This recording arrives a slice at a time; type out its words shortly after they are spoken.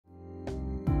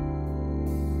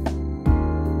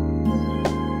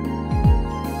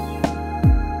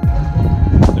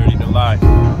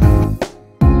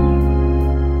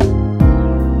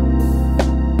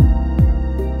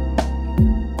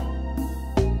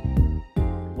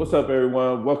What's up,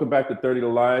 everyone? Welcome back to 30 to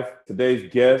Life.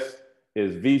 Today's guest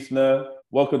is Visna.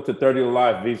 Welcome to 30 to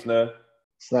Life, Visna.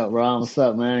 What's up, Ron? What's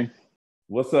up, man?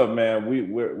 What's up, man?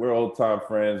 We're old time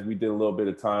friends. We did a little bit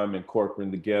of time in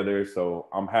Corcoran together, so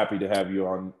I'm happy to have you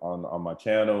on my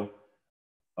channel.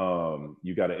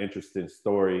 You got an interesting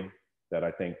story that I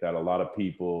think that a lot of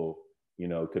people,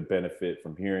 could benefit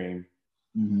from hearing.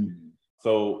 Mm-hmm.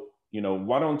 So,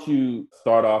 why don't you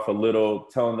start off a little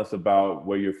telling us about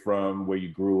where you're from, where you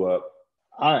grew up?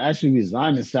 I actually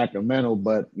resigned in Sacramento,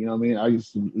 but you know what I mean? I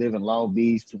used to live in Long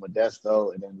Beach to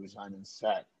Modesto and then resign in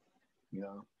Sac, you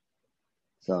know.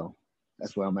 So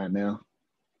that's where I'm at now.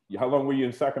 How long were you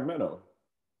in Sacramento?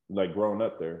 Like growing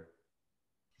up there?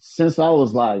 Since I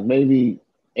was like maybe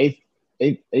eight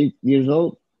years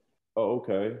old. Oh,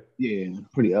 okay. Yeah,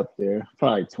 pretty up there.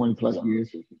 Probably 20 plus years.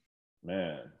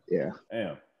 Man. Yeah.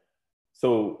 Damn.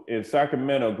 So in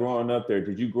Sacramento, growing up there,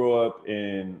 did you grow up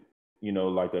in,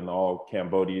 like an all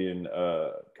Cambodian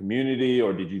community,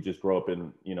 or did you just grow up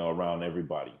in, around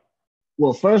everybody?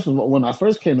 Well, first of all, when I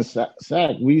first came to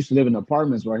Sac, we used to live in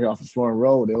apartments right here off of Florin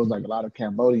Road. There was like a lot of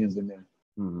Cambodians in there.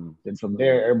 Mm-hmm. Then from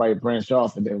there, everybody branched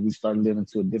off, and then we started living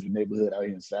to a different neighborhood out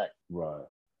here in Sac. Right.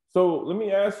 So let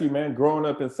me ask you, man, growing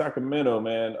up in Sacramento,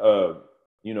 man,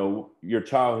 your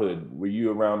childhood, were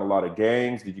you around a lot of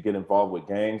gangs? Did you get involved with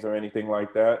gangs or anything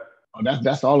like that? Oh,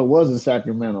 that's all it was in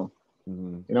Sacramento.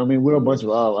 Mm-hmm. You know what I mean? We're a bunch of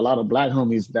a lot of black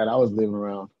homies that I was living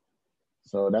around.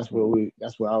 So that's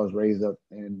where I was raised up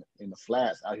in the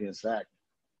flats out here in Sac.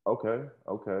 Okay.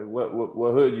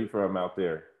 What hood you from out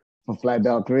there? From Flat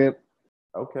Dog Crip.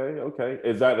 Okay.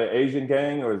 Is that an Asian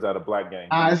gang or is that a black gang?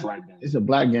 It's a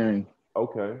black gang.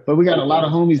 Okay. But we got a lot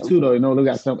of homies too, though. You know, we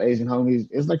got some Asian homies.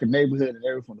 It's like a neighborhood and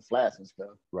everything from the flats and stuff.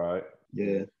 Right.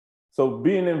 Yeah. So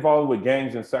being involved with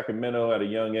gangs in Sacramento at a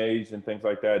young age and things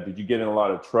like that, did you get in a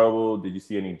lot of trouble? Did you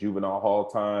see any juvenile hall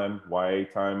time, YA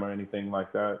time, or anything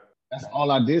like that? That's all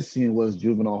I did see was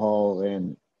juvenile hall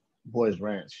and Boys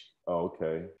Ranch. Oh,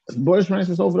 okay. Boys Ranch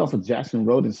is over off of Jackson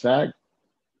Road in Sac.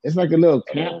 It's like a little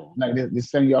camp. Like they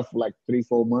send you off for like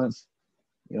 3-4 months.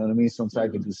 You know what I mean?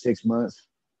 Sometimes you can do 6 months.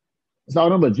 It's all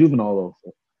number juvenile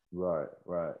though. Right.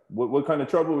 What kind of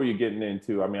trouble were you getting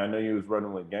into? I mean, I know you was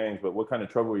running with gangs, but what kind of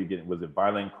trouble were you getting? Was it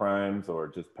violent crimes or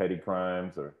just petty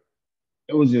crimes, or?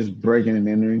 It was just breaking and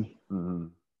entering.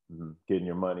 Getting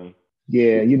your money.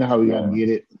 Yeah, you know how we gotta get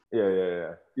it.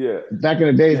 Yeah. Back in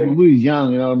the days when we was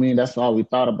young, you know what I mean? That's all we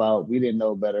thought about. We didn't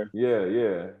know better.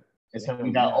 Yeah. And so when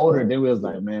we got older, then we was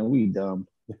like, man, we dumb.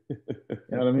 You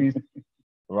know what I mean?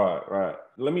 Right.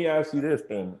 Let me ask you this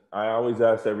then. I always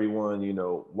ask everyone,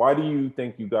 why do you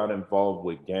think you got involved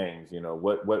with gangs?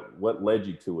 What led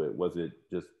you to it? Was it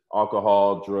just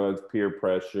alcohol, drugs, peer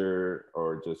pressure,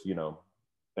 or just,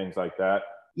 things like that?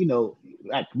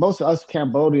 Like most of us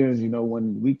Cambodians,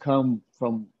 when we come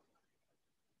from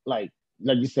like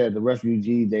you said, the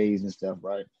refugee days and stuff,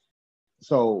 right?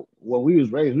 So when we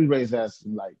was raised as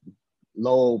like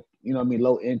low,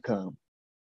 low income.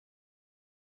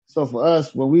 So for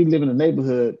us, when we live in a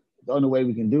neighborhood, the only way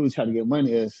we can do is try to get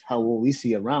money is how what we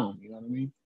see around, you know what I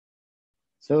mean?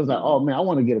 So it was like, oh man, I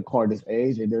want to get a car this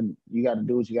age, and then you got to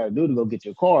do what you got to do to go get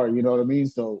your car, you know what I mean?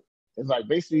 So it's like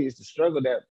basically it's the struggle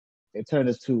that it turned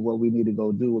us to what we need to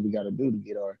go do, what we got to do to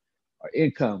get our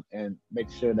income and make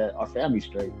sure that our family's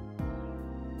straight.